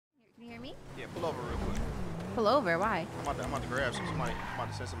Yeah, pull over real quick. Pull over? Why? I'm about to grab somebody. I'm about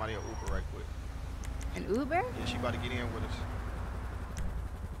to send somebody an Uber right quick. An Uber? Yeah, she about to get in with us.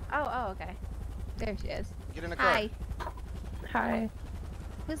 Oh, okay. There she is. Get in the car. Hi. Hi.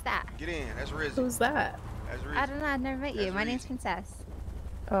 Who's that? Get in. That's Rizzy. Who's that? That's Rizzy. I don't know. I've never met you. That's My name's Reezy. Princess.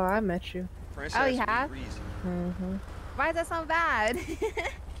 Oh, I met you. Princess Oh, you have? Reezy. Mm-hmm. Why does that sound bad?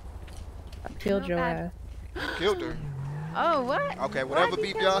 I killed your ass. You killed her. Oh, what? Okay, whatever Why'd you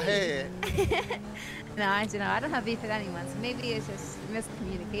beef kill y'all me? had. No, I don't have beef with anyone, so maybe it's just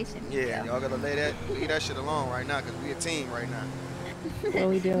miscommunication. Yeah, y'all gotta leave that shit alone right now, cause we a team right now. What are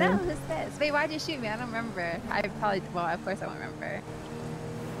we doing? No, who's this? Wait, why'd you shoot me? I don't remember. I probably, well, of course I won't remember.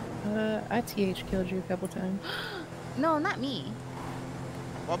 I TH killed you a couple times. No, not me.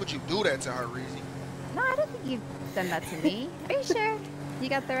 Why would you do that to her, Reezy? No, I don't think you've done that to me. Are you sure? You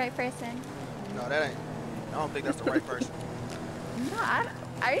got the right person? No, that ain't. I don't think that's the right person. No, I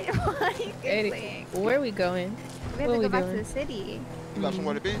what are you Eddie, saying? where are we going? We have What to we go back to doing? the city. You got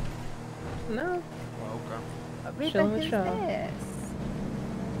somewhere to be? No. Oh, okay. Wait, Chilling but with who's y'all. this?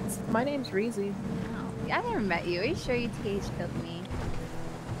 My name's Reezy. Oh, I never met you. Are you sure you TH killed me?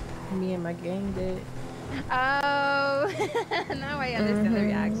 Me and my gang did. Oh, now I understand the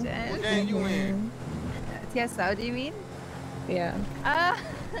reaction. What gang you in? TSO, do you mean? Yeah.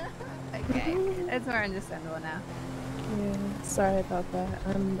 Okay. It's more understandable now. Yeah. Sorry about that.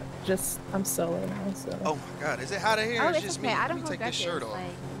 I'm solo now, so. Oh my God, is it hot in here? Oh, It's it's just okay. me. I Let don't me hold take this grudges. shirt off.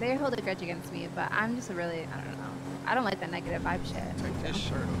 Like, they hold a grudge against me, but I'm just a really, I don't know. I don't like that negative vibe shit. Take this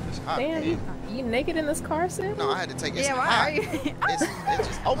shirt off. It's hot. Damn, man. you naked in this car, Sam? No, I had to take it. It's Yeah, why hot. are you? It's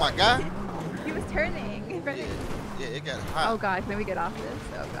just. Oh my God. He was turning. Yeah, it got hot. Oh God, can we get off this?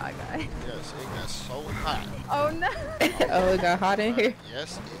 Oh God. Yes, it got so hot. Oh no. Oh, it got hot in here?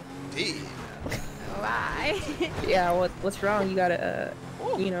 Yes, it did. Why? Yeah, what's wrong? You got a,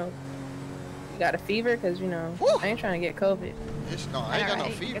 you got a fever? Because, Woo. I ain't trying to get COVID. No, I ain't got no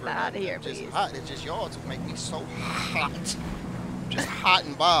Alright, fever. get that out of here, I'm just please. hot. It's just y'all to make me so hot. I'm just hot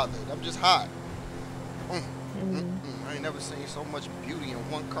and bothered. I'm just hot. I ain't never seen so much beauty in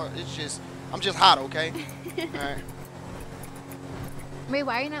one car. It's just, I'm just hot, okay? Alright. Wait,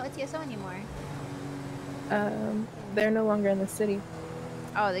 why are you not with TSO anymore? They're no longer in the city.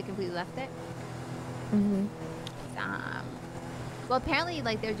 Oh, they completely left it? Mm-hmm. Well, apparently,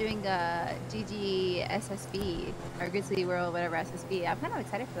 like, they're doing a GG SSB, or GrizzleyWorld, whatever SSB. I'm kind of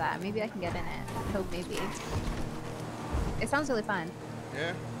excited for that. Maybe I can get in it. I hope maybe. It sounds really fun.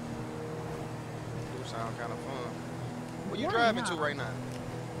 Yeah? Do sound kind of fun. What you Yeah, driving I to know. right now?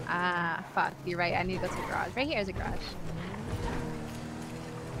 Ah, fuck. You're right. I need to go to the garage. Right here is a garage.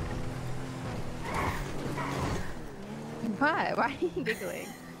 What? Why are you giggling?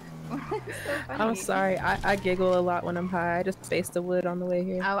 What's so funny? I'm sorry. I giggle a lot when I'm high. I just faced the wood on the way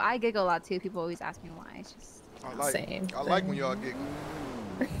here. Oh, I giggle a lot too. People always ask me why. It's just Same. I like when y'all giggle.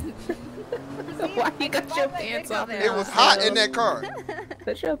 Why you got your pants off? It was hot in that car.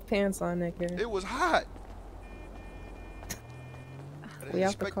 Put your pants on, nigga. It was hot. We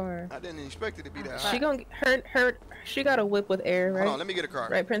out the car. I didn't expect it to be that hot. She gonna her she got a whip with air, right? Hold on, let me get a car.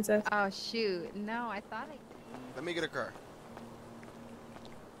 Right, princess? Oh shoot! No, I thought I. Let me get a car.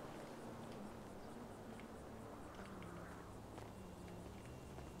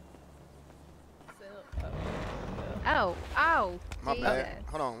 Oh, oh. My Jesus. bad.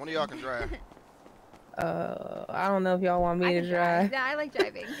 Hold on, one of y'all can drive. I don't know if y'all want me I to can drive. Yeah, I like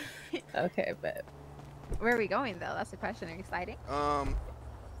driving. Okay, but Where are we going though? That's the question. Are you excited? Hold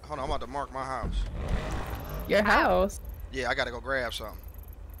on, I'm about to mark my house. your house. Yeah, I gotta go grab something.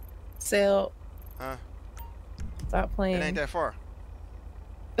 Sale. Huh? Stop playing. It ain't that far.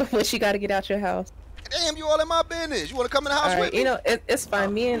 But you gotta get out your house. Damn, you all in my business. You wanna come in the house All right, with me? you know it's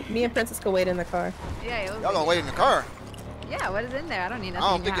fine. Me and Princess can wait in the car. Yeah. Y'all gonna wait in the car. Yeah. What is in there? I don't need nothing. I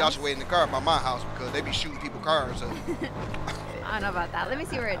don't in think your y'all should house. wait in the car by my house because they be shooting people cars up. I don't know about that. Let me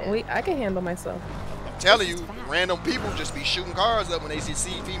see where it is. I can handle myself. I'm telling you, random people just be shooting cars up when they see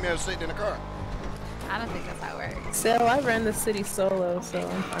females sitting in the car. I don't think that's how it works. Sale, I ran the city solo, so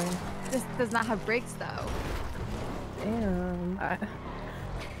I'm fine. This does not have brakes though. Damn.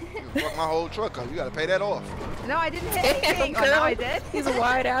 You fuck my whole truck up. You gotta pay that off. No, I didn't hit anything. Damn, Oh, no, girl. I did. These are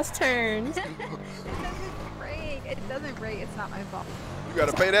wide ass turns. It doesn't break. It doesn't break. It's not my fault. You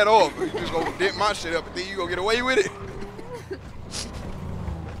gotta pay that off. You just gonna dent my shit up and then you gonna get away with it.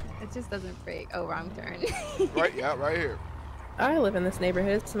 It just doesn't break. Oh, wrong turn. Right? Yeah, right here. I live in this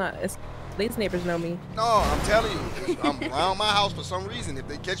neighborhood. These neighbors know me. No, I'm telling you. I'm around my house for some reason. If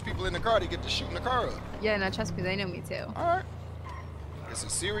they catch people in the car, they get to shooting the car up. Yeah, no, trust me. They know me too. Alright. It's a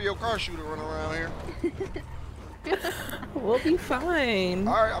serial car shooter running around here. We'll be fine.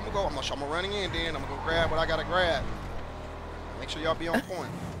 All right, I'm gonna running in then. I'm gonna go grab what I gotta grab. Make sure y'all be on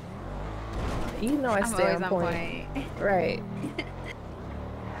point. You know I stay on point. Right.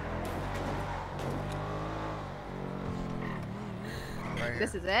 Right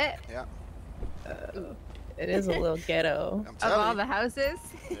This is it? Yeah. It is a little ghetto. Of all the houses?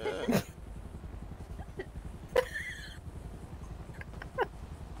 Yeah.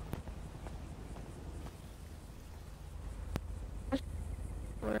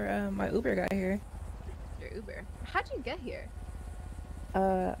 Where my Uber got here. Your Uber. How'd you get here?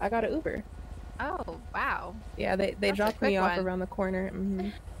 I got an Uber. Oh, wow. Yeah, they That's dropped me off one. around the corner.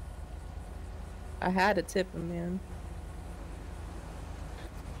 I had to tip him, man.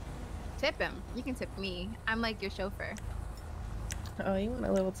 Tip him. You can tip me. I'm like your chauffeur. Oh, you want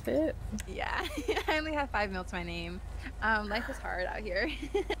a little tip? Yeah. I only have 5 mil to my name. Life is hard out here.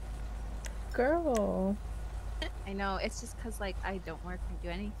 Girl. I know. It's just because, like, I don't work or do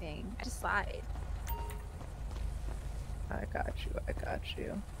anything. I just slide. I got you. I got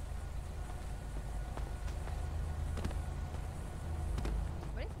you.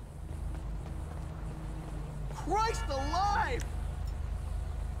 What is Christ alive!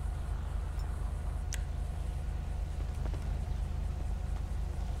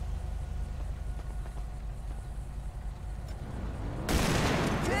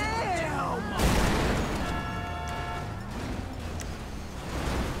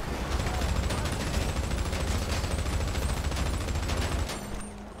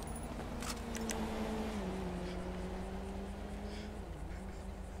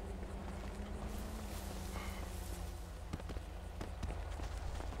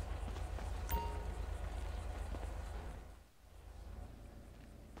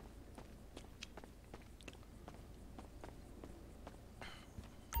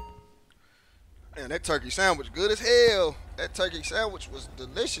 Man, that turkey sandwich good as hell. That turkey sandwich was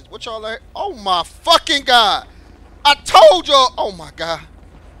delicious. What y'all like? Oh my fucking God. I told y'all. Oh my God.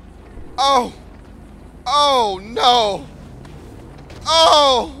 Oh. Oh no.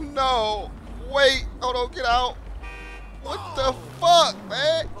 Oh no. Wait. Hold on. Get out. What the fuck,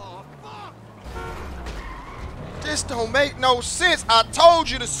 man? This don't make no sense. I told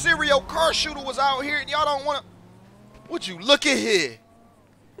you the serial car shooter was out here and y'all don't want to. Would you look at here?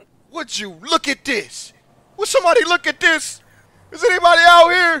 Would you look at this? Would somebody look at this? Is anybody out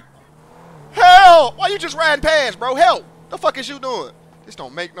here? Hell! Why you just riding past, bro? Help! The fuck is you doing? This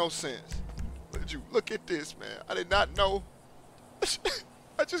don't make no sense. Would you look at this, man? I did not know.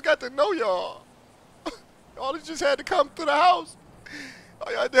 I just got to know y'all. Y'all just had to come to the house.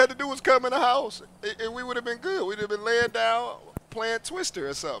 All y'all had to do was come in the house, and we would have been good. We'd have been laying down, playing Twister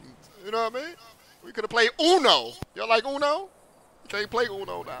or something. You know what I mean? We could have played Uno. Y'all like Uno? You can't play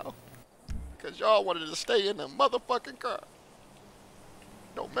Uno now. Because y'all wanted to stay in the motherfucking car.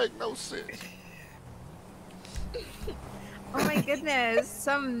 Don't make no sense. Oh my goodness.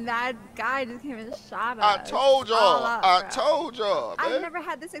 Some mad guy just came and shot us. I told y'all. I bro. told y'all, man. I've never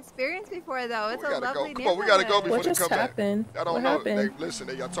had this experience before, though. It's a lovely Come on, we gotta go before What they just come happened? back. I don't What know. happened? Listen,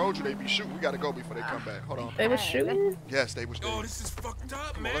 I told you they be shooting. We gotta go before they come back. Hold on. They was shooting? Yes, they was shooting. Oh, this is fucked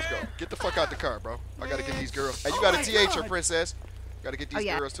up, Come man. on, let's go. Get the fuck out the car, bro. I gotta get these girls. Hey, you got a TH or princess? Gotta get these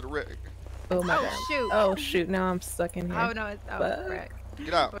girls to the wreck. Oh my Oh, god. shoot. Oh shoot, now I'm stuck in here. Oh, no. It's frick.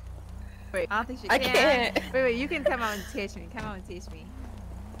 Get out. Wait, I don't think she I can. can't. Wait, you can come out and teach me. Come out and teach me.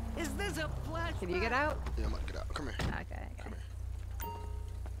 Is this a flashback? Can you get out? Yeah, I'm about to get out. Come here. Okay. Come here.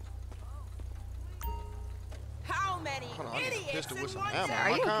 How many Hold on, I need a idiots pistol with in some one ammo. Are My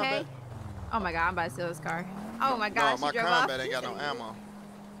you okay? combat. Oh my god, I'm about to steal this car. Oh my god, No, my she drove off. combat ain't got no ammo.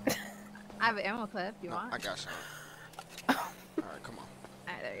 I have an ammo clip. You No, want? I got some. Alright, come on.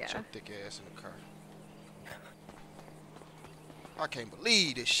 Alright, there you Get go. your thick ass in the car. I can't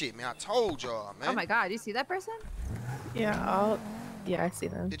believe this shit, man. I told y'all, man. Oh my god, you see that person? Yeah, I see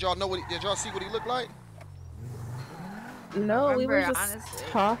them. Did y'all know what? Did y'all see what he looked like? No, we were remember, just honestly.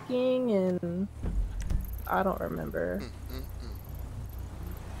 talking and I don't remember.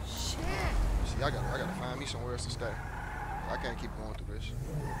 See, I gotta find me somewhere else to stay. I can't keep going through this.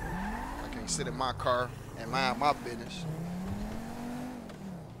 I can't sit in my car and mind my business.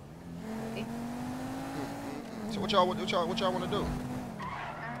 So what y'all want to do?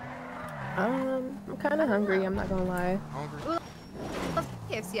 I'm kind of hungry. I'm not gonna lie. Hungry? Well,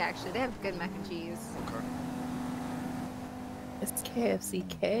 KFC actually, they have good mac and cheese. Okay. It's KFC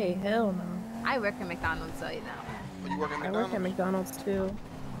K. Hell no. I work at McDonald's, so you know. Are you working at I McDonald's? work at McDonald's too.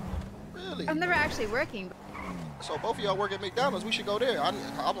 Really? I'm never actually working. So both of y'all work at McDonald's. We should go there. I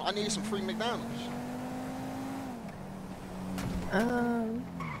need some free McDonald's.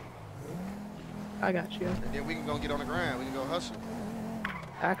 I got you. And then we can go get on the ground. We can go hustle.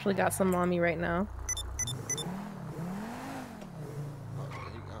 I actually got some on me right now.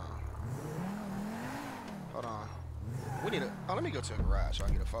 Hold on. We need a. Oh, let me go to the garage so I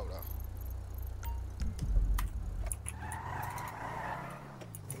can get a photo.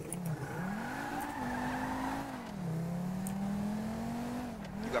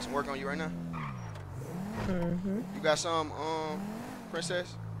 You got some work on you right now? Mm-hmm. You got some,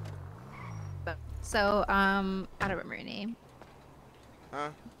 princess? So, I don't remember your name. Huh?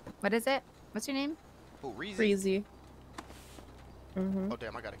 What is it? What's your name? Who, Reezy? Breezy. Mm-hmm. Oh,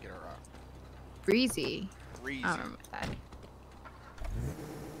 damn, I gotta get her out. Breezy. Reezy. I don't remember that.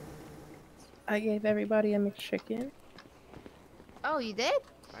 I gave everybody a McChicken. Oh, you did?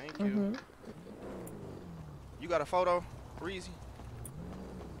 Thank you. Mm-hmm. You got a photo, Reezy?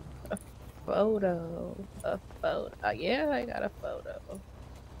 A photo. Yeah, I got a photo.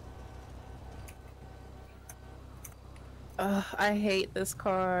 I hate this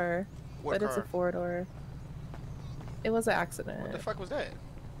car. What But it's a car? 4-door. It was an accident. What the fuck was that?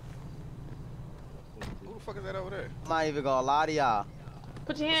 Who the fuck is that over there? I'm not even gonna lie to y'all.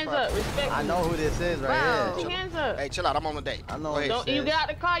 Put your hands up. Respect I me. know who this is right Wow. Put here. your hands up. Hey, chill out. I'm on the date. I know Go who ahead. this Don't you is. get out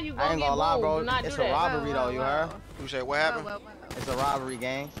the car, you go I ain't get gonna lie, bold. bro. Do not It's do a that. robbery though, you heard? Who said what happened? Whoa. It's a robbery,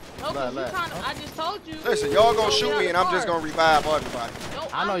 gang. No, 'cause Look, you look. trying to, I just told you. Listen, y'all gonna Don't shoot get me out and the I'm just car. gonna revive everybody. No,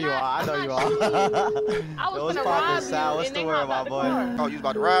 I know I'm you not- are. I know I'm you not are. shooting. I was Yo, what's gonna poppin', rob Sal? you What's and the then word, hop my out the boy? car. Oh, you was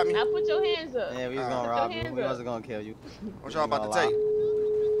about to rob me? Now put your hands up. Yeah, we was Put gonna your rob you. hands We up. wasn't gonna kill you. What y'all about to Gonna take?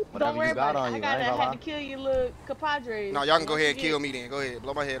 Whatever Don't worry you got about on it. you, I I ain't had gonna to kill your little compadres. No, y'all can go Once ahead and you kill get- me then. Go ahead.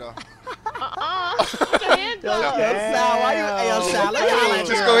 Blow my head off. Put your hands Yo, up. Sal, why you? Hey, yo, Sal, let me holler at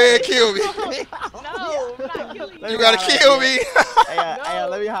Just you. go ahead and kill me. No, I'm not killing you. You gotta kill me. Hey,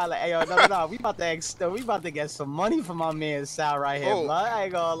 let me holler. Hey, yo, no. We about to get some money from my man Sal right here, Oh. blood. I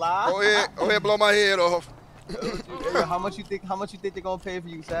ain't gonna lie. Go ahead, blow my head off. Hey, yo, how much you think they're gonna pay for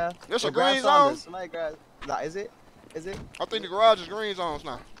you, Sal? There's a Yo, grab green some of zone? this. Somebody grab. Nah, is it? I think the garage is green zones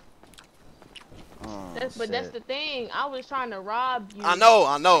now. Oh, But that's shit. the thing. I was trying to rob you. I know,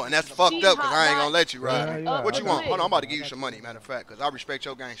 and that's fucked She up because I ain't hot gonna dog- let you ride Yeah, me. yeah, What you I want? got Hold on, you. I'm about to give you some money, matter of fact, because I respect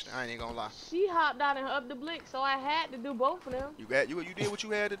your gangster. I ain't gonna lie. She hopped out and up the blick, so I had to do both of them. You did what you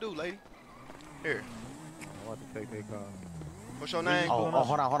had to do, lady. Here. I want to take their car. What's your name? Oh,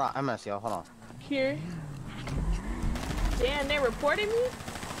 hold on. MS, yo, hold on. Here. Damn, they reported me?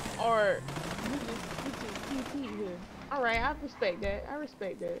 Or you just TT here? Alright, I respect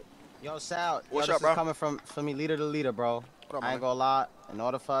that. Yo, Sal, What's this up, bro? is coming from me leader to leader, bro. What up, I ain't man? gonna lie. In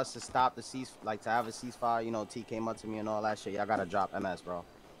order for us to stop the to have a ceasefire, you know, T came up to me and all that shit. Y'all gotta drop MS, bro.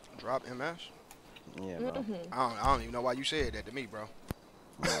 Drop MS? Yeah, bro. Mm-hmm. I don't even know why you said that to me, bro.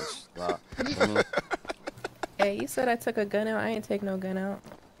 Hey, you said I took a gun out. I ain't take no gun out.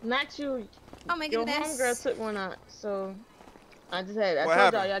 Not you. Oh my Your goodness. homegirl took one out, so I What told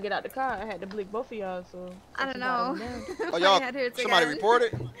happened? y'all get out the car. I had to blick both of y'all, so I don't know. Oh, My y'all, head hurts somebody again.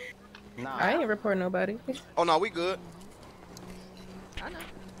 reported? Nah. I ain't report nobody. Oh, no, we good. I don't know.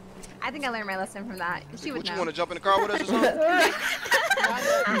 I think I learned my lesson from that. She would What, you know. want to jump in the car with us or something?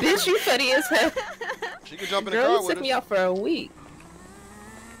 Bitch, you funny as hell. She can jump in the Girl, car you with took us. me out for a week.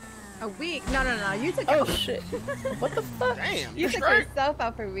 A week? No. You took. Oh shit. What the fuck? Damn, You you took straight. yourself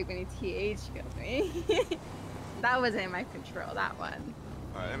out for a week when you TH killed me. That wasn't in my control. That one.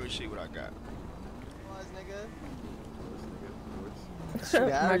 All right, let me see what I got. My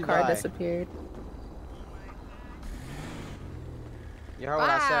car everybody. disappeared. You heard what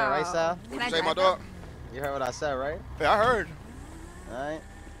I said, right, Wow. Sal? Can What I you say, my drive dog? You heard what I said, right? Hey, I heard. Alright.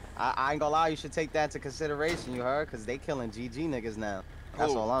 I ain't gonna lie, you should take that into consideration, you heard? Cause they killing GG niggas now.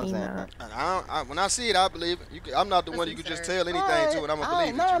 That's Who? all I'm saying. Nah. And when I see it, I believe it. I'm not the one you could just tell anything to, and I'm gonna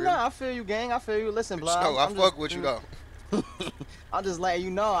believe it. No, You no, really? I feel you, gang. I feel you. Listen, blood. No, I I'm fuck just- with you though. I'm just letting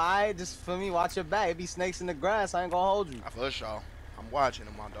you know, I just for me, watch your back. It be snakes in the grass. I ain't gonna hold you. I for sure. I'm watching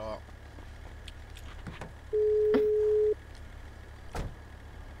him, my dog.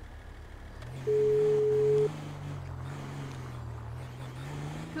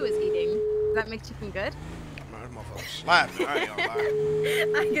 Who is eating? Does that make chicken good? Man, this motherfucker slapping. I ain't gonna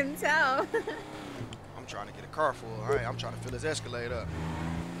lie. I can tell. I'm trying to get a car full. All right, I'm trying to fill this Escalade up.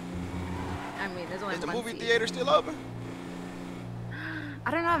 I mean, there's only Is the one movie seat. theater still open?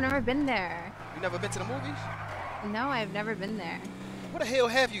 I don't know. I've never been there. You never been to the movies? No, I've never been there. Where the hell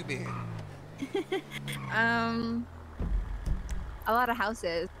have you been? A lot of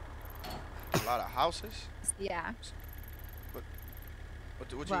houses. A lot of houses. Yeah. What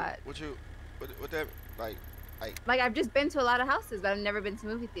that like Like I've just been to a lot of houses, but I've never been to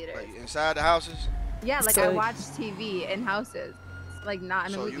movie theaters. like inside the houses? Yeah, like So- I watch TV in houses, like not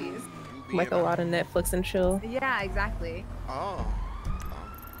in the So movies. you You be Like a lot of Netflix and chill. Yeah, exactly. Oh.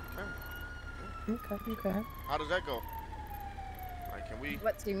 Okay. Okay. How does that go? Like, can we?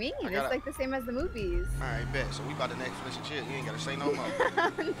 What do you mean? gotta- It's like the same as the movies. All right, bet. So we about to Netflix and chill. You ain't gotta say no more.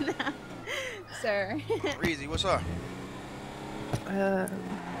 No. Sir. Breezy, what's up? I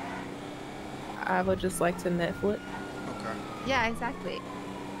would just like to Netflix. Okay. Yeah, exactly.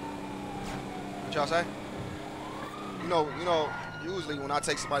 What y'all say? You know, usually when I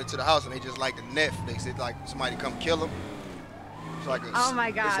take somebody to the house and they just like the Netflix, it's like somebody come kill them. It's like a, Oh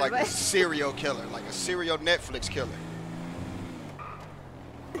my God, It's like a what? serial killer, like a serial Netflix killer.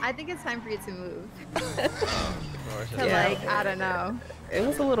 I think it's time for you to move. Oh, To Yeah. like, I don't know. It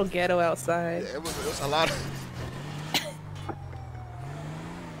was a little ghetto outside. Yeah, it was a lot of.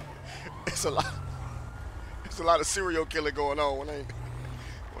 It's a lot of serial killing going on when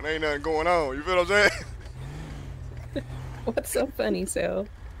ain't nothing going on. You feel what I'm saying? What's so funny, Salle?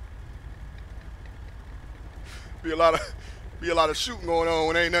 Be a lot of shooting going on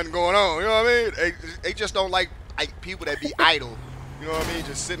when ain't nothing going on. You know what I mean? They just don't like people that be idle. You know what I mean?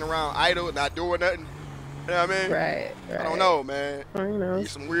 Just sitting around idle and not doing nothing. You know what I mean? Right. I don't know, man. I don't know.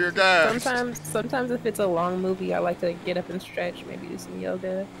 These some weird guys. Sometimes if it's a long movie, I like to get up and stretch, maybe do some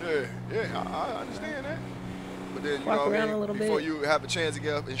yoga. Yeah, I understand that. But then, you Walk know what I around mean? a little Before bit. you have a chance to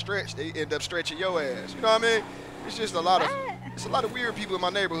get up and stretch, they end up stretching your ass. You know what I mean? It's just a lot of weird people in my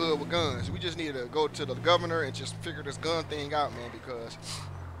neighborhood with guns. We just need to go to the governor and just figure this gun thing out, man, because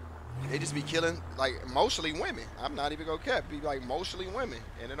they just be killing like mostly women. I'm not even gonna cap. Be like mostly women,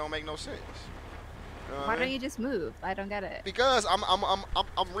 and it don't make no sense. You know what I Why mean? don't you just move? I don't get it. Because I'm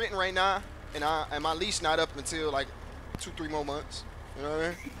renting right now, and my lease not up until like 2-3 more months. You know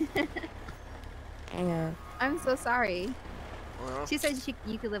what I mean? Yeah. I'm so sorry. Well, She said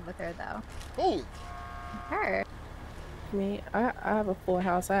you could live with her though. who? Her. Me, I have a full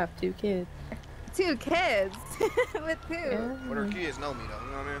house. I have 2 kids. 2 kids. With 2. Yeah. But her kids know me though.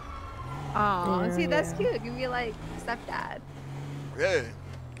 You know what I mean? Oh, Yeah, see, that's yeah. cute. You can be like stepdad. Yeah.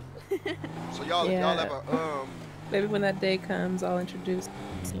 So y'all Yeah. ever Maybe when that day comes, I'll introduce.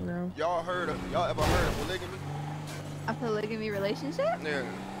 You know. y'all ever heard of polygamy? A polygamy relationship? Yeah.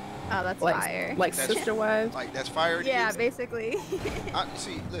 Oh, that's fire. Like That's- sister wives. Like that's fire to Yeah, you? basically.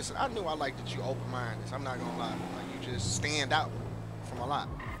 See, listen, I knew I liked that you open-minded. I'm not gonna lie. Like you just stand out from a lot.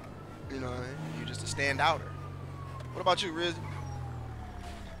 You know what I mean? You just a stand-outer. What about you, Riz?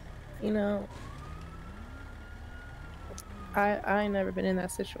 You know. I ain't never been in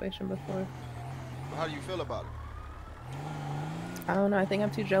that situation before. How do you feel about it? I don't know. I think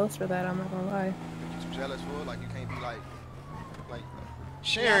I'm too jealous for that. I'm not gonna lie. You too jealous for it? Like you can't be like Yeah, I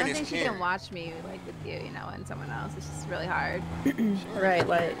sharing don't is think she caring. can watch me like with you, you know, and someone else. It's just really hard. Right,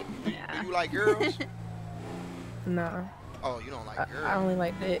 like, Yeah. Do you like girls? nah. Oh, you don't like girls. I only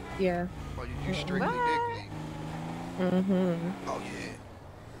like it. Yeah. Oh, you strictly What? big league. Mm-hmm. Oh yeah.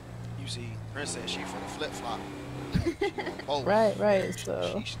 You see, Princess, she for the flip flop. Oh, Right.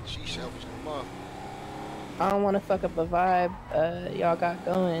 So she selfish as a mother. I don't want to fuck up the vibe y'all got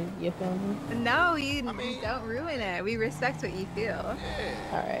going. You feel me? No, you I mean- don't ruin it. We respect what you feel.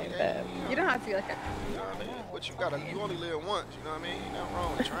 Yeah. All right, Yeah, bet. You don't have to be like You know what I mean? But you only live once. You know what I mean? Ain't nothing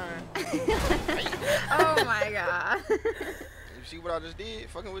wrong with trying. oh my god. You see what I just did?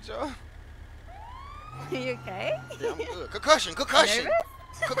 Fucking with y'all. you okay? Yeah, I'm good. Concussion. Nervous?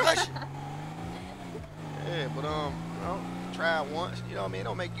 Concussion. Yeah, but you know, try it once. You know what I mean?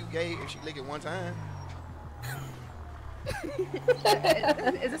 Don't make you gay if she lick it one time.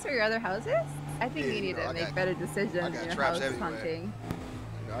 Is this for your other houses? I think Yeah, you need you know, to I make got- better decisions I got in your traps house everywhere. hunting.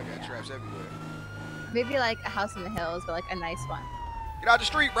 You know, I got traps everywhere. Maybe like a house in the hills, but like a nice one. Get out the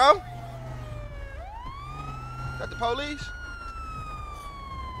street, bro. Is that the police?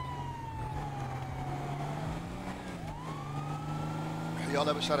 Have y'all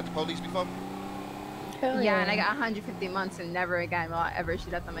ever shot at the police before? Hell Yeah, and I got 150 months and never again will I ever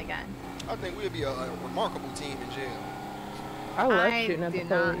shoot at them again. I think we'd be a remarkable team in jail. I love I shooting at do the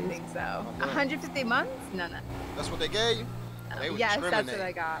not police. think so. Okay. 150 months? No. That's what they gave you? They was Yes, that's what discriminating.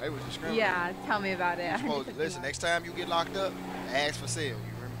 I got. They was discriminating. Yeah, tell me about it. You supposed to, 150 listen, months. next time you get locked up, ask for sale.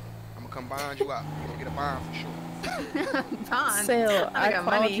 You remember? I'm gonna come bond you out. You gonna get a bond for sure. Bond. Sale, I got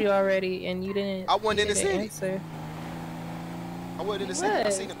called money. you already and you didn't. I wasn't in the you didn't city. Answer. I wasn't in the city. I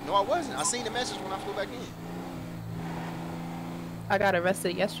What? seen it. No, I wasn't. I seen the message when I flew back in. I got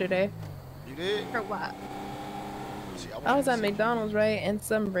arrested yesterday. You did? For what? See, I was in at the city. McDonald's, right? And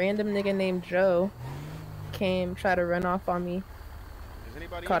some random nigga named Joe came try to run off on me. Is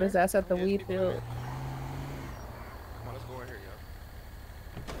anybody Caught in his here? ass at the Yes, weed people in field. here. Come on, let's go in here,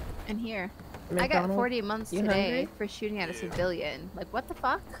 yo. In here. I got McDonald's. 40 months You today hungry? for shooting at a Yeah. civilian. Like, what the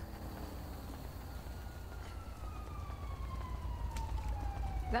fuck?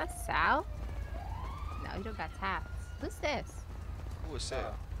 that Sal? No, you don't got tats. Who's this? Who is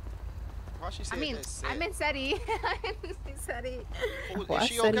Salle? Why she said I mean, that's Salle? I'm in SETI. I'm in SETI. Well, Is I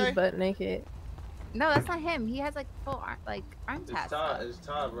she said okay? he butt naked. No, that's not him. He has like full arm tats. though. It's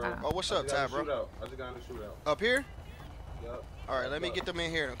Todd, bro. Oh, what's up, Ty, bro? I just got in the shootout. Up here? Yup. All right, let me get them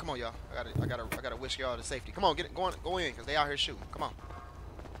in here. Come on, y'all. I gotta whisk y'all to safety. Come on, go in, cause they out here shooting. Come on.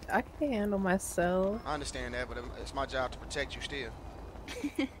 I can handle myself. I understand that, but it's my job to protect you still.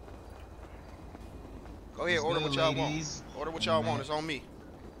 Go ahead, order what y'all want. Order what y'all want. It's on me.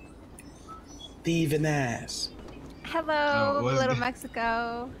 Thieving ass. Hello, what's Little good?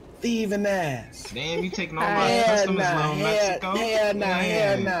 Mexico. Thieving ass. Damn, you taking all my customers from Mexico? Hell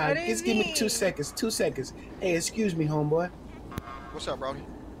nah. What do you Just give me mean? 2 seconds. 2 seconds. Hey, excuse me, homeboy. What's up, Brody?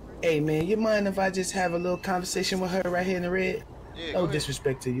 Hey, man, you mind if I just have a little conversation with her right here in the red? Yeah, No go ahead.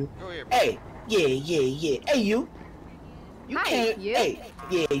 disrespect to you. Go ahead, bro. Hey, yeah. Hey, you. You Hi, came. you. Hey,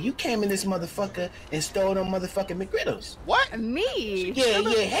 yeah, you came in this motherfucker and stole them motherfucking McGriddles. What? Me? Yeah,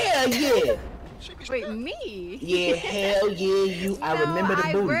 hell yeah. She be Wait, spilling. me? Yeah, hell yeah, you. I No, remember the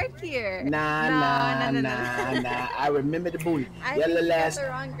I booty. work here. Nah. I remember the booty. I Your think little you got ass. the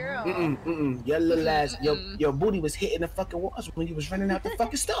wrong girl. Your little ass. Mm-mm. Your booty was hitting the fucking walls when you was running out the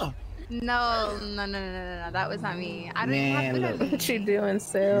fucking store. No. That was not me. I don't even have Man, food look. on me. What you doing,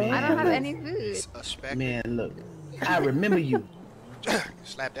 Sil? Man. I don't have look. any food. It's a spec. Man, look. I remember you.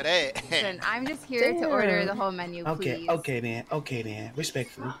 Slap that ass. Listen, I'm just here to order the whole menu, please. Okay then.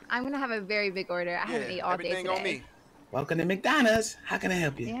 Respectfully. I'm gonna have a very big order. I haven't ate all day everything today. on me. Welcome to McDonald's. How can I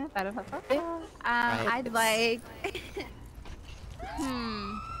help you? Yeah, that'll help. I'd like.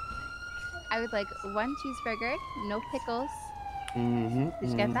 I would like 1 cheeseburger, no pickles. Did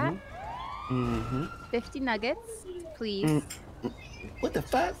you get that? 50 nuggets, please. What the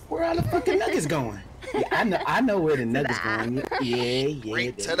fuck? Where all the fucking nuggets going? Yeah, I know where the nuggets going. Yeah.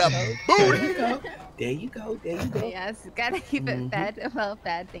 Right there to you the go. booty. There you go. Yes, gotta keep it fed, well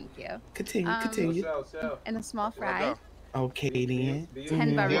fed. Thank you. Continue. Sal. And a small Here I fry, go. Okay then.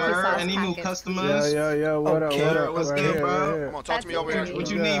 10 barbecue sauce Any new packets. customers? Yo, what Okay. up? What's Right good, here, bro? right here. Come on, talk to me over That's here.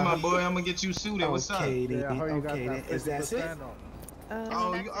 What you need, my boy? I'm gonna get you suited. What's up? Okay then. Yeah, I heard you got Okay that then. Is that it? 50% off.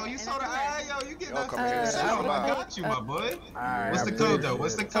 You saw the ad? Yo, you get Yo, that come here. 50% I off. would I like- got you, my boy. Alright, What's I the code, though? appreciate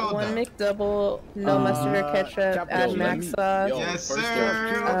What's the it. code, One though? McDouble, no mustard or ketchup, chop add it. mac sauce, Yes, first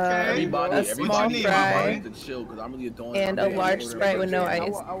sir. off, Okay. everybody, a small What you need, my fry, boy? to chill because I'm really doing and a large Sprite with no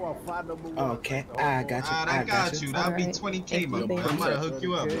ice. I want 5 number 1. Okay, I got you. Alright, I got you. That'll be Alright. 20K, my Thank boy. you. I'm about to hook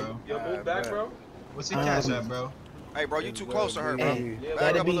you up, bro. Yo, move back, bro. What's your cash at, bro? Hey, bro, you too close to her, bro. Hey, Back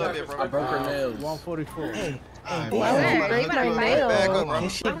that'll up a be. little bit, I bro. broke her nails. 144. Hey, Alright, damn. Why would you Sir, break you my better Back up, nails? bro. Can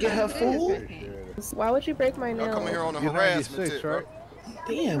she get her food? Why would you break my Y'all coming here nails? on a You're harassment 96, tip, bro. right?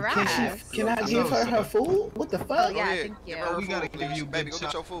 Damn, Harass. can I give her her food? What the Oh, fuck? Go yeah, ahead. thank you. Give her her We gotta food, give please. you a Baby, big go chop.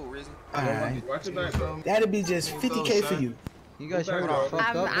 get your food, Rizzy. Alright. Watch your back, bro. That'll be just 50K for you. You guys Hold heard on. her fucked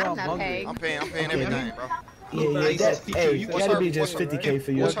I'm up, bro? not hungry. paying. I'm paying Okay, everything, bro. Yeah, Hey, what's that'll her- be just what's her- 50K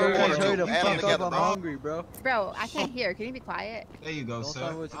for you. What's her You guys order heard too? her Add them fucked up, together, I'm bro. hungry, bro. Bro, I can't hear. Can you be quiet? There you go, Don't sir.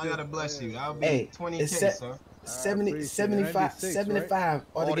 tell me what to I do. gotta bless you. That'll be Hey, 20K, it's set- sir. 70, appreciate it. 75, 96, 75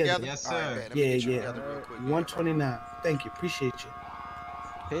 All altogether. together? Yes, All right, sir. bet. Let me Yeah, get you yeah. together real quick. 129. Thank you. Appreciate you.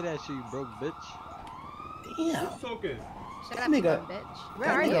 Pay that shit, you broke bitch. Damn. Shut That up, you nigga- dumb bitch. Where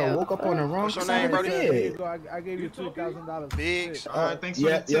That are nigga you? woke up on the wrong What's your side name, of the brother? There you bed. go. I gave you $2,000. Biggs. All right, thanks for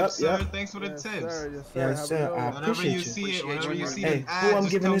Yep, the tips, yep, sir. Thanks for the Yes, tips. sir. Yes, sir. Yes, Have a sir. good I one. Whenever appreciate you you. see it, Appreciate whenever you, you brother. see Hey, an who ad, I'm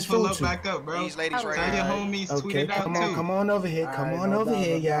just giving come this pull food up to? back up, bro. These ladies right Tell your here. homies, tweet Okay, it out come on, too. come on over here. Come Alright, on no over doubt,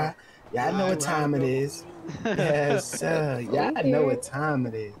 here, no y'all. Y'all know what time it is. Yes, sir. Y'all know what time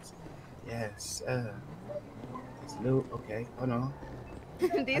it is. Yes, sir. It's Lou. Okay, hold on.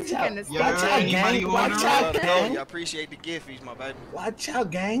 These are kind of Yeah, Watch out, anybody gang. Watch order? out, gang. I appreciate the gifties, my baby. Watch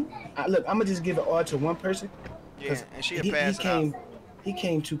out, gang. Look, I'm gonna just give it all to one person. Yeah, 'Cause and she'll he pass it out. came, he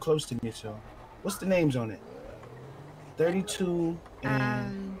came too close to me. So, what's the names on it? 32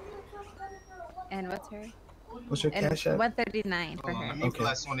 and And what's her? what's your And cash app? 139 for Hold on, her. let me Okay.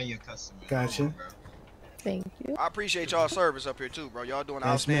 bless one of your customers. Gotcha. Hold on, bro. Thank you. I appreciate y'all service up here too, bro. Y'all doing an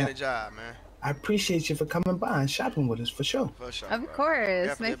Yes, man. outstanding job, man. I appreciate you for coming by and shopping with us for sure. For sure. Of bro. course,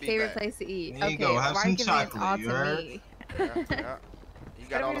 Definitely my be favorite back. place to eat. There you Okay, go, have why are some you giving it chocolate, all you to heard? me? Yeah, yeah. You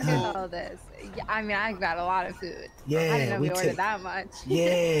got all the What are we doing food. all this? Yeah, I mean, I got a lot of food. I Yeah, didn't know we ordered take. that much.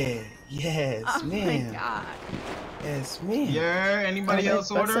 Yeah, yes, Oh ma'am. my god. Yes, ma'am. Yeah, anybody Are they else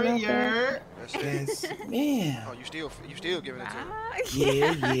busting ordering? out there? Yeah. That's it. Yes, ma'am. Oh, you still giving it to her. Ah,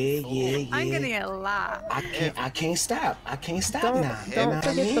 Yeah. I'm getting a lot. I can't stop. I can't stop Don't now. You know don't what I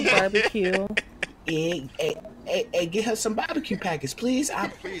forget the mean? barbecue. Hey, get her some barbecue packets, please.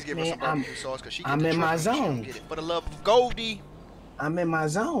 Please give her man, some barbecue sauce, cause she get I'm the in my trick when she don't zone. get it. For the love of Goldie. I'm in my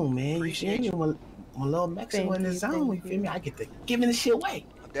zone, man. You feel me? My little Mexico in the zone. You feel me? I get to giving this shit away.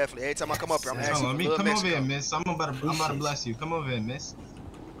 Definitely. Every time I come up here, I'm Hold asking on, for me little come over Mexico. here, miss. I'm about to bless you. Come over here, miss.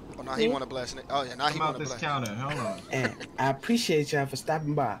 Oh, now he want to bless it. Oh, yeah, now he Come want out to this bless. counter. Hold on. And I appreciate y'all for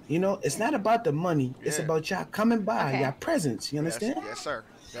stopping by. You know, it's not about the money. It's Yeah. about y'all coming by, Okay. y'all presence. You understand? Yes, sir.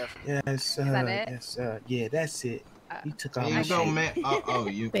 Definitely. Yes, sir. that it? Yes, sir. Yeah, that's it. You took all Here my you go, shit. man. Oh,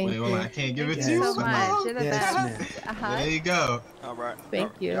 you. Thank Wait, hold on. you. I can't give it Thank to you you. so Come much. on. You're the Yes, best. man. There you go. All right.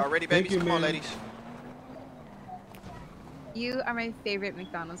 Thank you. Y'all ready, babies? Come on, ladies. You are my favorite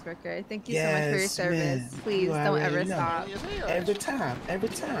McDonald's worker. Thank you so much for your Yes, service. man. Please You don't already ever know. stop. Yes, he is. Every time. Every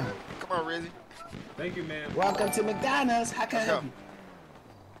time. Come on, Rizzy. Thank you, man. Welcome to McDonald's. How can I Let's help go.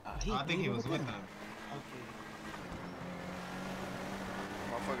 you? Oh, I think he was with them.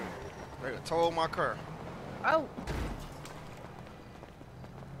 Motherfucker. They told my car. Oh,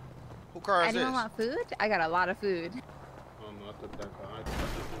 Who car is this? anyone want food? I got a lot of food. Oh, no, I took that car. I took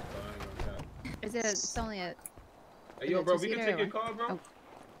this car. I ain't gonna cap. It's only a. Hey, yo, bro, we can two-seater take or your what? car, bro. Oh. Do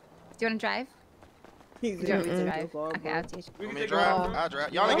you want to drive? Do you want me to drive? Okay, I'll teach you. We Want can me to take drive? your car, I'll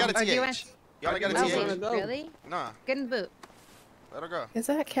drive. Y'all ain't got a Or do you TH. want? Y'all ain't got a Oh, TH. wait, really? Nah, Get in the boot. let her go. Is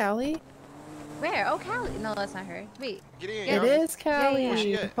that Callie? Where? Oh, Callie. No, that's not her. Wait. Get in, Yeah, It y'all. is Callie. Where's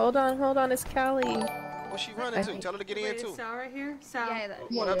she at? Hold on, it's Callie. What's she running to? Tell her to get in, Wait, too. is Sal right here? Sal. Yeah, that,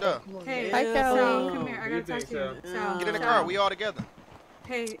 What up, though? Hey, Hi, Sal, Callie. come here. I What do you gotta talk think, to you. Sal. Get in the Sal. car. We all together.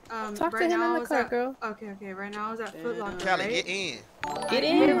 Hey, Talk right to him now in I the was car, at, girl. Okay. Right now I was at Foot Locker, Callie, right? get in. Get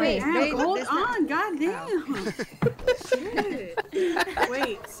in. Wait, Hold this not- on, goddamn. Shit.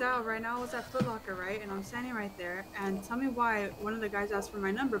 Wait, Sal, right now I was at Foot Locker, right? And I'm standing right there, and tell me why one of the guys asked for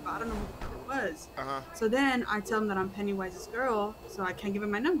my number, but I don't know who the fuck it was. So then I tell him that I'm Pennywise's girl, so I can't give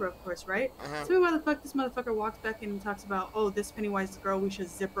him my number, of course, right? Tell me why the fuck this motherfucker walks back in and talks about, oh, this Pennywise's girl, we should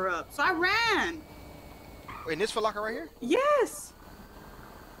zip her up. So I ran. Wait, in this Foot Locker right here? Yes.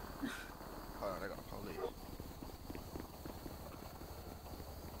 Oh, they got the police.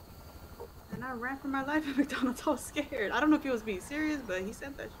 And I ran for my life at McDonald's. I was scared. I don't know if he was being serious, but he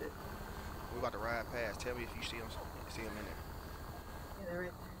said that shit. We about to ride past. Tell me if you see him in there. Yeah, they're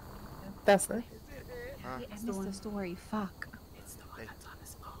right there. That's nice. Huh? I missed the story. Fuck. It's the one that's on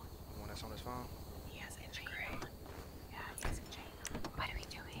his phone. The one that's on his phone? He has a chain on. Yeah, he has a chain on. What are we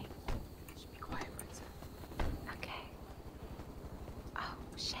doing? Just be quiet for a second. Okay. Oh,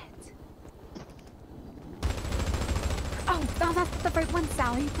 shit. Oh, no, that's the right one,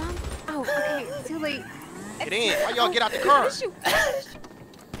 Sally. Mom. Oh, okay. Too late. Get in. Why y'all get out the car? Shoot.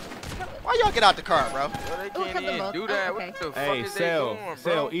 Why y'all get out the car, bro? Oh, cut them both. Do that. Oh, okay. What the fuck Hey, is they Salle, doing,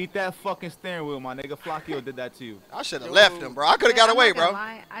 Salle, bro? eat that fucking steering wheel, my nigga. Flockio did that to you. I should have left him, bro. I could have got I'm away, not gonna bro.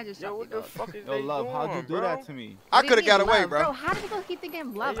 lie, I just Yo, shot what you the both. fuck is Yo, they love, doing, how'd you do bro? that to me? I What do you could have got mean, away, love? bro. How do people keep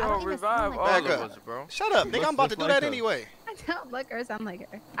thinking love? I Yo, don't even sound revive like all Back her. of up. us, bro. Shut up, nigga. Looks I'm about to just do like that her. anyway. I don't look or sound like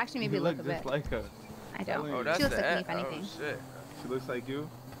her. Actually, maybe You look look a just bit. like her. I don't. Oh, that's She looks like me, the if anything. Oh, shit. She looks like you.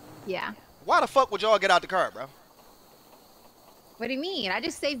 Yeah. Why the fuck would y'all get out the car, bro? What do you mean? I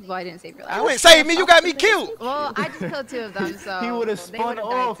just saved. Well, I didn't save your life. You ain't saved me. You got me killed. Well, I just killed two of them, so He would have they spun would've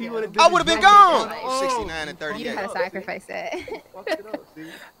died off. He too. would have. I would have been gone. 69 and You 38. had to sacrifice it.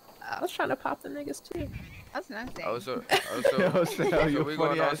 I was trying to pop the niggas too. That's what I'm saying. Oh, so Yo, Salle, you we a going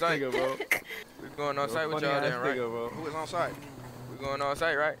funny on ass site. nigga, bro. We going on You a site with funny y'all ass then, right? nigga, bro. Who is on site? We going on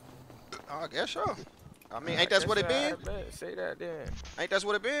site, right? I guess so. I mean, ain't that what it been? Say that then. Ain't that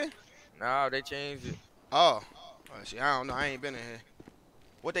what it been? Nah, they changed it. Oh. Well, see, I don't know. I ain't been in here.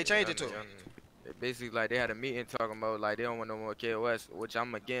 What they changed it to? They basically like they had a meeting talking about like they don't want no more KOS, which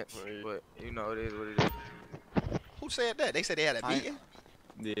I'm against. But you know it is what it is. Who said that? They said they had a meeting?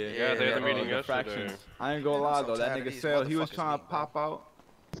 Yeah, Yeah, they had the meeting the fractions. I ain't gonna Man, lie I'm so though, that tired of nigga these Salle, he was motherfuckers trying to meeting, bro. pop out,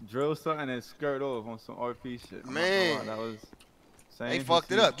 drill something, and skirt off on some RP shit. I'm not gonna Man. lie, that was. They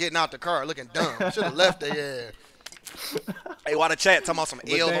fucked it up, getting out the car looking dumb. Should have left their ass. Hey, why the chat talking about some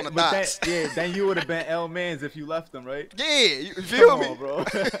L's on the dots? Yeah, then you would have been L Mans if you left them, right? Yeah, you feel Come me? on, bro.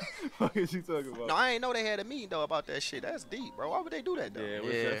 What is you talking about? No, I ain't know they had a meeting though about that shit. That's deep, bro. Why would they do that though? Yeah, it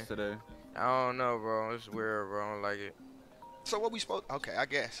was yesterday. I don't know, bro. It's weird, bro. I don't like it. So what we supposed? Okay, I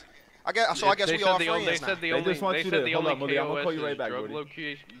guess. So I guess They we said all the friends only, they now. said the They only, just want they you said to- the hold only on, Malik, I'm gonna KOS call you is right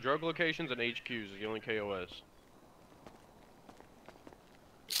back, drug locations and HQs is the only KOS.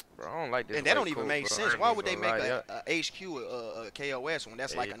 Bro, I don't like this. And that don't white even coat, make bro. sense. I Why ain't would they even make gonna lie. a HQ a KOS when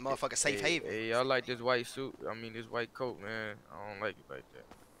that's like a motherfucking safe haven? Hey, I like this white suit. I mean, this white coat, man. I don't like it like that.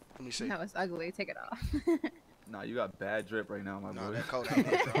 Let me see. That was ugly. Take it off. Nah, you got bad drip right now, my No, boy. that coat ain't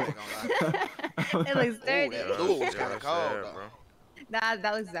good, bro. I ain't gonna lie. It looks dirty. that blue was Yeah, kinda that's cold, sad, though. bro. Nah,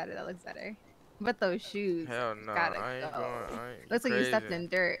 that looks better. That looks better. But those shoes. Hell no, gotta I ain't go. going. I ain't Looks like you stepped crazy. in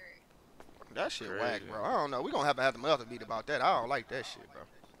dirt. That shit whack, bro. I don't know. We gonna have to have the mother beat about that. I don't like that shit,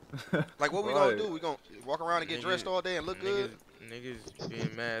 bro. Like, what we gonna do? We gonna walk around and get dressed all day and look good? Niggas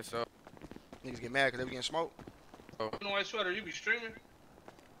being mad, so. Niggas get mad because they be getting smoked? In a white sweater, you be streaming?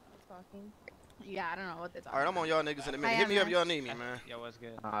 Talking. Yeah, I don't know what they're talking Alright, I'm on y'all niggas in a minute. Hit me up if y'all need me, man. Yo, what's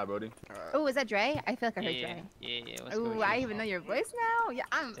good? Alright, Brody. Oh, is that Dre? I feel like I heard Yeah, Dre. yeah, what's Ooh, good? I even know your voice now. Yeah,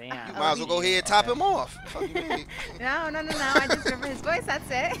 I'm. Damn. You might as well go ahead and top him off. Fuck you mean? No. I just remember his voice. That's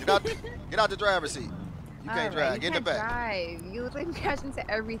it. Get out the driver's seat. You can't drive. Get in the back. Drive. You look like you crash into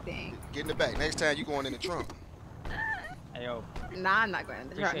everything. Get in the back. Next time you going in the trunk. Hey, yo. Nah, I'm not going in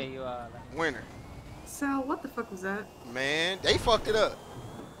the trunk. Appreciate you, Winner. Sal, what the fuck was that? Man, they fucked it up.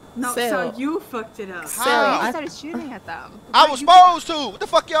 No, Sal. so you fucked it up. How? You started shooting at them. I was supposed to. What the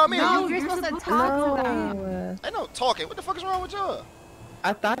fuck y'all mean? No, you're supposed to talk to them. Ain't no talking. What the fuck is wrong with y'all?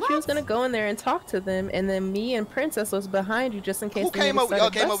 I thought you was gonna go in there and talk to them, and then me and Princess was behind you just in case. Who came over? Y'all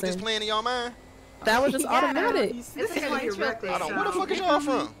came over with this plan in y'all mind? That was just automatic. This is like a trip. I don't. Where the fuck is y'all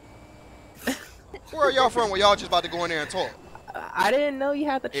from? Where are y'all from? Where y'all just about to go in there and talk? I didn't know you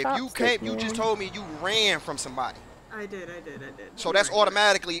had the If you came, you just told me you ran from somebody. I did. So that's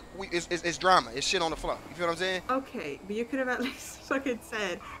automatically, it's drama. It's shit on the floor. You feel what I'm saying? Okay, but you could have at least fucking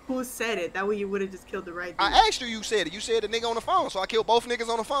said who said it. That way you would have just killed the right dude. I asked you said it. You said the nigga on the phone, so I killed both niggas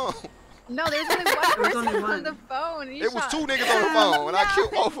on the phone. No, there's only one person on the phone. It was 2 niggas on the phone, and I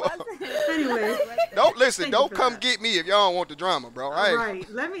killed both of them. Anyway. Don't listen. Don't come get me if y'all don't want the drama, bro. Right.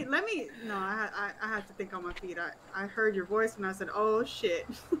 Let me. No, I had to think on my feet. I heard your voice and I said, oh shit.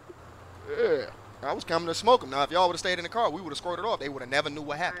 Yeah. I was coming to smoke them. Now, if y'all would have stayed in the car, we would have squirted off. They would have never knew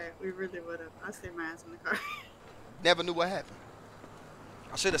what happened. Alright, we really would have. I stayed my ass in the car. Never knew what happened.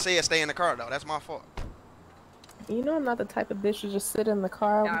 I should have said stay in the car, though. That's my fault. You know I'm not the type of bitch to just sit in the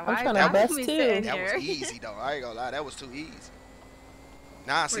car. Yeah, I'm trying to best too. That was easy, though. I ain't gonna lie. That was too easy.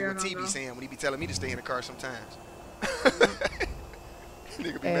 Now I see what T be saying when he be telling me to stay in the car sometimes.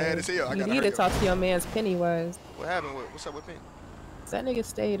 Nigga be mad as hell. You need to talk to your man's Pennywise. What happened? What's up with Penny? That nigga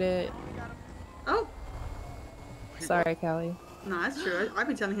stayed at... Oh. Sorry, Callie. No, that's true. I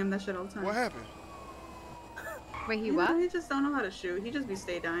be telling him that shit all the time. What happened? Wait, he what? He just don't know how to shoot. He just be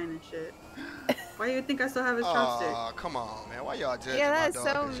stay dying and shit. Why do you think I still have his chopstick? Oh, come on, man. Why y'all judging Yeah, my that's dog?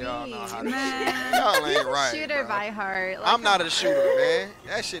 so 'Cause y'all know how to mean. shoot. Y'all ain't right, Shooter bro. by heart. Like, I'm not a shooter, man.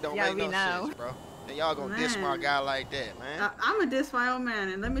 That shit don't Yeah, make we no know. sense, bro. And y'all gonna diss my guy like that, man. I'm a diss my own man,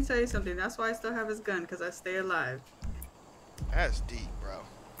 and let me tell you something. That's why I still have his gun, because I stay alive. That's deep, bro.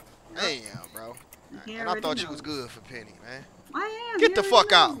 Damn, bro. He And I already thought you knows. was good for Penny, man. I am. Get He the already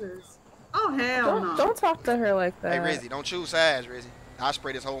fuck knows out. this. Oh, hell no. Don't talk to her like that. Hey, Rizzy, don't choose sides, Rizzy. I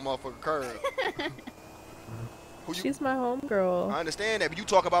spray this whole motherfucker curb. She's my homegirl. I understand that, but you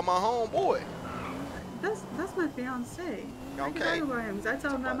talk about my homeboy. That's my fiance. I can Okay. talk about him, 'cause I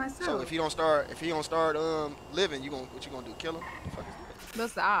tell him that myself. So if he don't start living, what you gonna do? Kill him?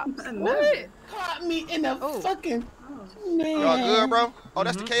 What's the ops? What? Caught me in a fucking man. Y'all good, bro? Oh,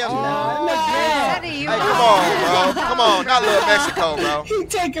 that's the chaos. Hey, come on, bro. Come on, not little Mexico, bro. He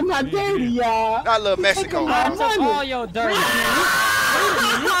taking my dirty, y'all. Not little Mexico. My Bro. money. all your dirty.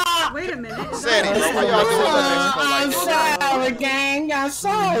 Wait a minute. Sandy, bro, why y'all doing little Mexico like I'm that? sorry, gang. I'm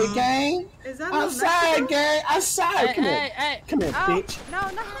sorry, gang. Is that I'm sorry, gang. I'm sorry. Come here. Come here, bitch. No.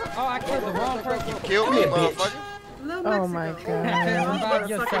 Oh, I killed the wrong person. Kill me, motherfucker. Oh my Revive god.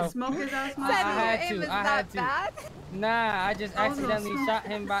 yourself. Smoke his ass. I had to. Nah, I just accidentally shot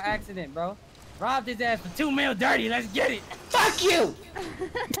him by accident, bro. Robbed his ass for $2 million dirty. Let's get it. Fuck you.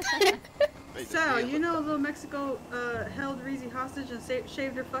 So, you know Little Mexico held Reezy hostage and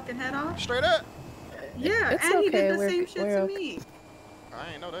shaved her fucking head off? Straight up? Yeah, It's and he okay, did the we're- same shit we're to okay. me.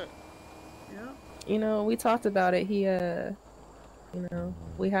 I ain't know that. Yep. You know, we talked about it. He, you know,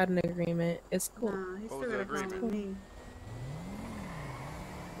 we had an agreement. It's cool. Nah, he What still was the got a problem agreement? with me.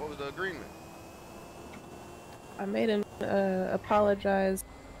 What was the agreement? I made him apologize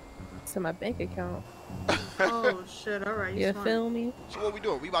to my bank account. Oh shit, alright, You smart. feel me? So what we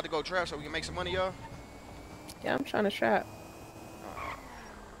doing? We about to go trap so we can make some money, y'all? Yeah, I'm trying to trap.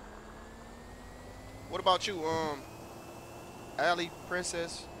 What about you, Allie,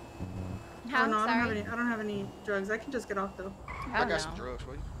 Princess? Oh, no, I don't have any drugs. I can just get off though. I got some drugs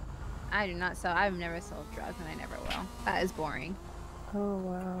for you. I do not sell. I've never sold drugs and I never will. That is boring. Oh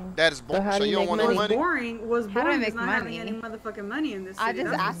wow. That is boring. how So do you you don't make want no money? money? Boring was How do I boring make is not having money? any motherfucking money in this I city.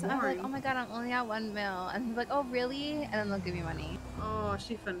 just That's asked him, I'm like, boring. oh my god, I'm only at 1 mil. And he's like, oh really? And then they'll give me money. Oh,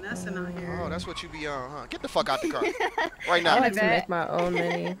 she finessing out here. Oh, that's what you be on, huh? Get the fuck out the car. Right now. I like to make my own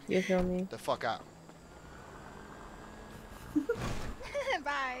money. You feel me? The fuck out.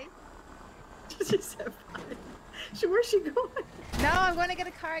 Bye. She said bye. Where's she going? No, I'm going to get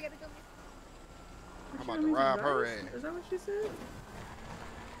a car. I gotta go. I'm about to rob her ass. Is that what she said?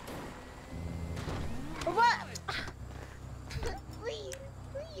 What? Please,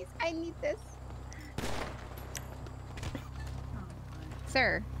 please, I need this.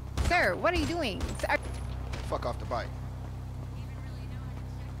 Sir, sir, what are you doing? Sir. Fuck off the bike.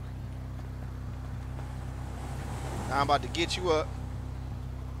 Now I'm about to get you up.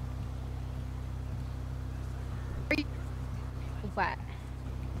 What?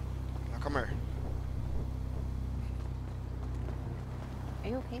 Now come here. Are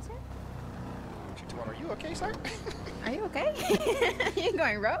you okay, sir? She told her, are you okay, sir? Are you okay? You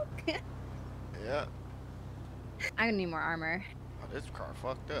going rogue? Yeah. I'm gonna need more armor. Oh, this car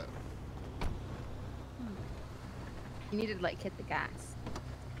fucked up. You need to like hit the gas.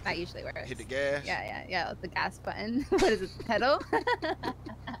 That usually works. Hit the gas? Yeah, the gas button. What is it, the pedal?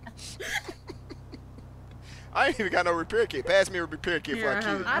 I ain't even got no repair kit. Pass me a repair kit for a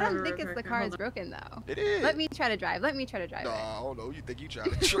kid. I don't think it's the car is broken though. It is. Let me try to drive. Let me try to drive. No, I don't know. You think you trying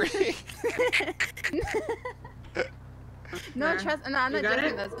to trick? No, trust. No, I'm not got joking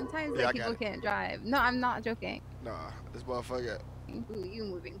it? though. Sometimes Yeah, like, I got people it. can't drive. No, I'm not joking. Nah, this motherfucker. Ooh, you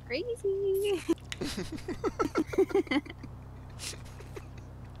moving crazy.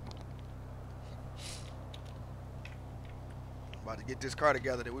 About to get this car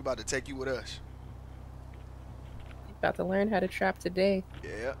together, then we about to take you with us. About to learn how to trap today.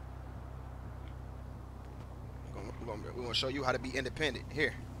 Yeah. We're gonna show you how to be independent.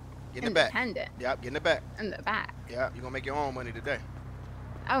 Here, get in the back. Independent. Yep, get in the back. In the back. Yep, you're gonna make your own money today.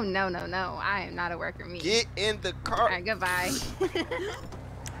 Oh no. I am not a worker. Me. Get in the car. All right, goodbye. Ooh,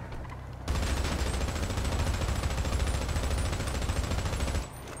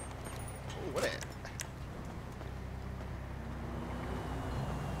 what that?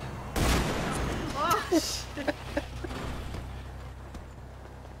 Oh, shit.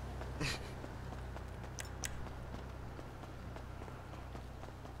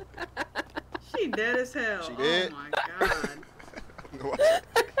 She dead as hell. She did? Oh my god.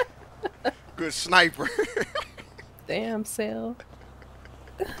 Good sniper. Damn, Salle.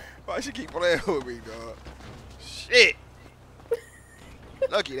 Why she keep playing with me, dog? Shit.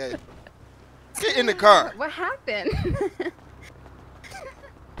 Lucky that. Get in the car. What happened?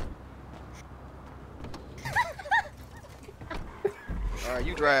 All right,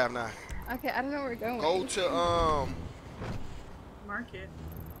 you drive now. Okay, I don't know where we're going. Go to Market.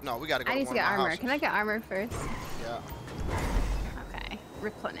 No, we gotta go. I need to one get of my armor. houses. Can I get armor first? Yeah. Okay.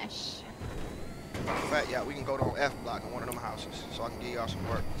 Replenish. In fact, yeah, we can go to F block in one of them houses, so I can give y'all some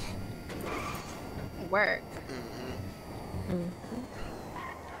work. Work.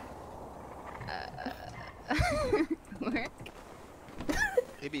 Work.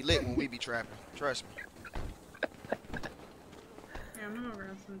 It be lit when we be trapping. Trust me. Yeah, I'm gonna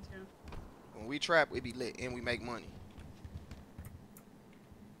grab some too. When we trap, it be lit and we make money.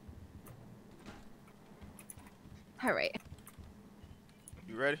 All right.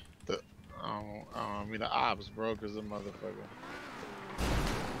 You ready? I mean, the ops broke as a motherfucker.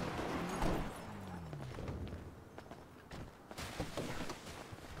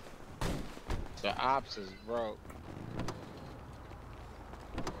 The ops is broke.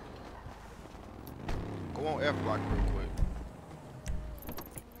 Go on F block real quick.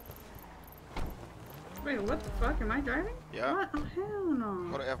 Wait, what the fuck? Am I driving? Yeah. What? Oh, hell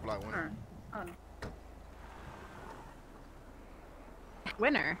no. Go to F block winner. Oh, no.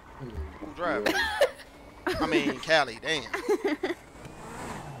 Winner. Who driving? I mean, Cali, damn.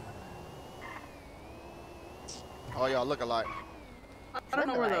 All y'all look alike. I don't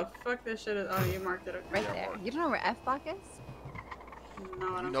know where the fuck this shit is. Oh, you marked it. Okay. Right there. You don't know where F block is? No,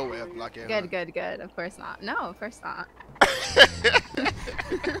 I don't You know where F block is. Good, good, good. Of course not. No, of course not.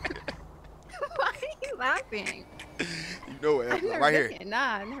 Why are you laughing? You know where F I've block. never Right been here. here.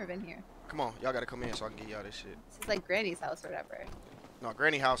 Nah, I've never been here. Come on, y'all gotta come in so I can get y'all this shit. This is like Granny's house or whatever. No,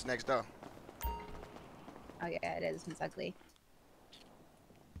 Granny house next door. Oh yeah, it is. It's ugly.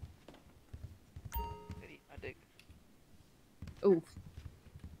 I dig. Ooh.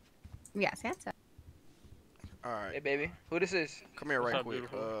 Yeah, Santa. All right. Hey, baby. Who this is? Come here What's right up, quick.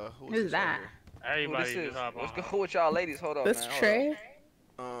 beautiful? Who's that? Everybody Who this just is? hop What's on. good with y'all ladies? Hold on, This man. Hold Trey.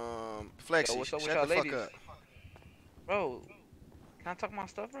 Flexi, Yo, what's up with shut y'all the ladies? fuck up. Bro, can I talk my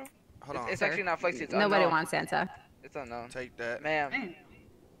stuff, bro? Hold on. It's actually not Flexi. It's Nobody unknown. wants Santa. It's unknown. Take that. Ma'am.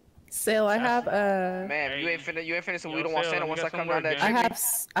 Salle, I have Ma'am, you ain't finna so we don't want Santa once I come down that chimney.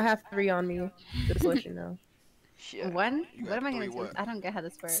 I have 3 on me. Just to let you know. Yeah. One? You What am I got gonna three do? what? I don't get how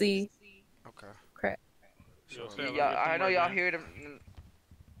this works. C. Okay. Crap. Yo, So, Salle, Y'all, get I some know right y'all now. hear them.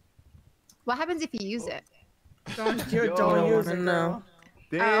 What happens if you use it? Don't Yo, use it, no. girl.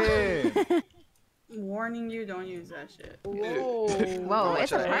 Damn. warning you, don't use that shit. Whoa. Whoa,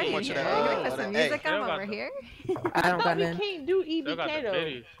 it's a party in here. You're gonna put some music on over here? I don't got We none. can't do Still got the EBK though.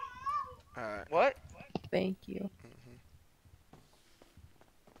 titties. Alright. What? Thank you.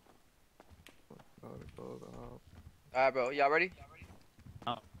 Alright, bro. Y'all ready?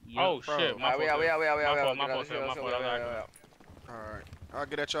 Oh shit, my fault. Alright. I'll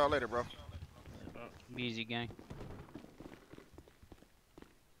get at y'all later, bro. Easy gang.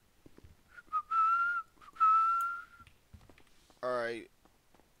 Alright.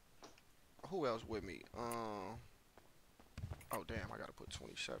 Who else with me? Oh damn, I gotta put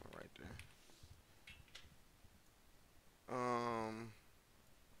 27 right there.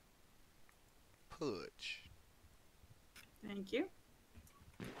 Pudge. Thank you.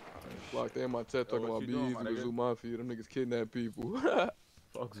 Locked in my chat talking about be easy with Zoo Mafia. Them niggas kidnap people.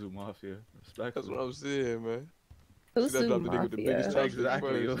 Fuck Zoo Mafia. Respect. That's what I'm saying, man. Who's See that Zoo drop the nigga with the biggest Mafia?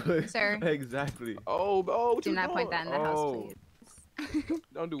 chocolate Exactly. Sir. Exactly. Oh, what Do you not doing? point that in the house, please.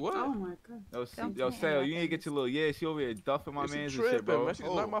 Don't do what? Oh my god. Yo, Salle, you ain't get your little she over here duffing my It's mans and tripping, shit, bro. man. She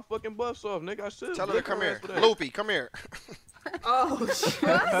just knocked my fucking buffs off, nigga. I should. Tell her to come here. Loopy, come here. Oh shit.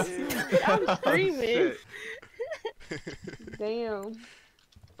 I'm screaming. Damn.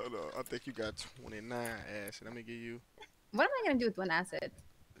 Hold on. I think you got 29 acid. Let me give you. What am I gonna do with one acid?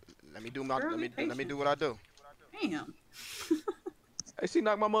 Let me do my. Let me do what I do. Damn. Hey, she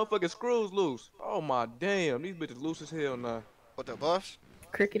knocked my motherfucking screws loose. Oh my damn, these bitches loose as hell now. What the buffs?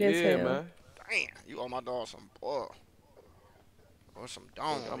 Cricket as Yeah, hell. man. Damn, you owe my dog some buff. Or some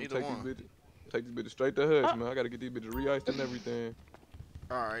dome, I'm either gonna one. take these bitches straight to Hush, man. I gotta get these bitches re-iced and everything.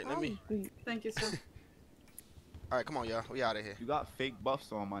 Alright, let me. Thank you, sir. Alright, come on, y'all. We out of here. You got fake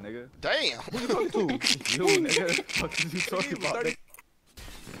buffs on, my nigga. Damn. What you talking to? You, nigga. What are you talking about, nigga?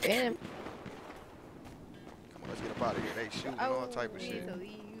 Damn. Come on, let's get up out of here. They shooting all type of shit. Please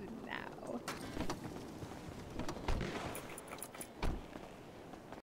leave now.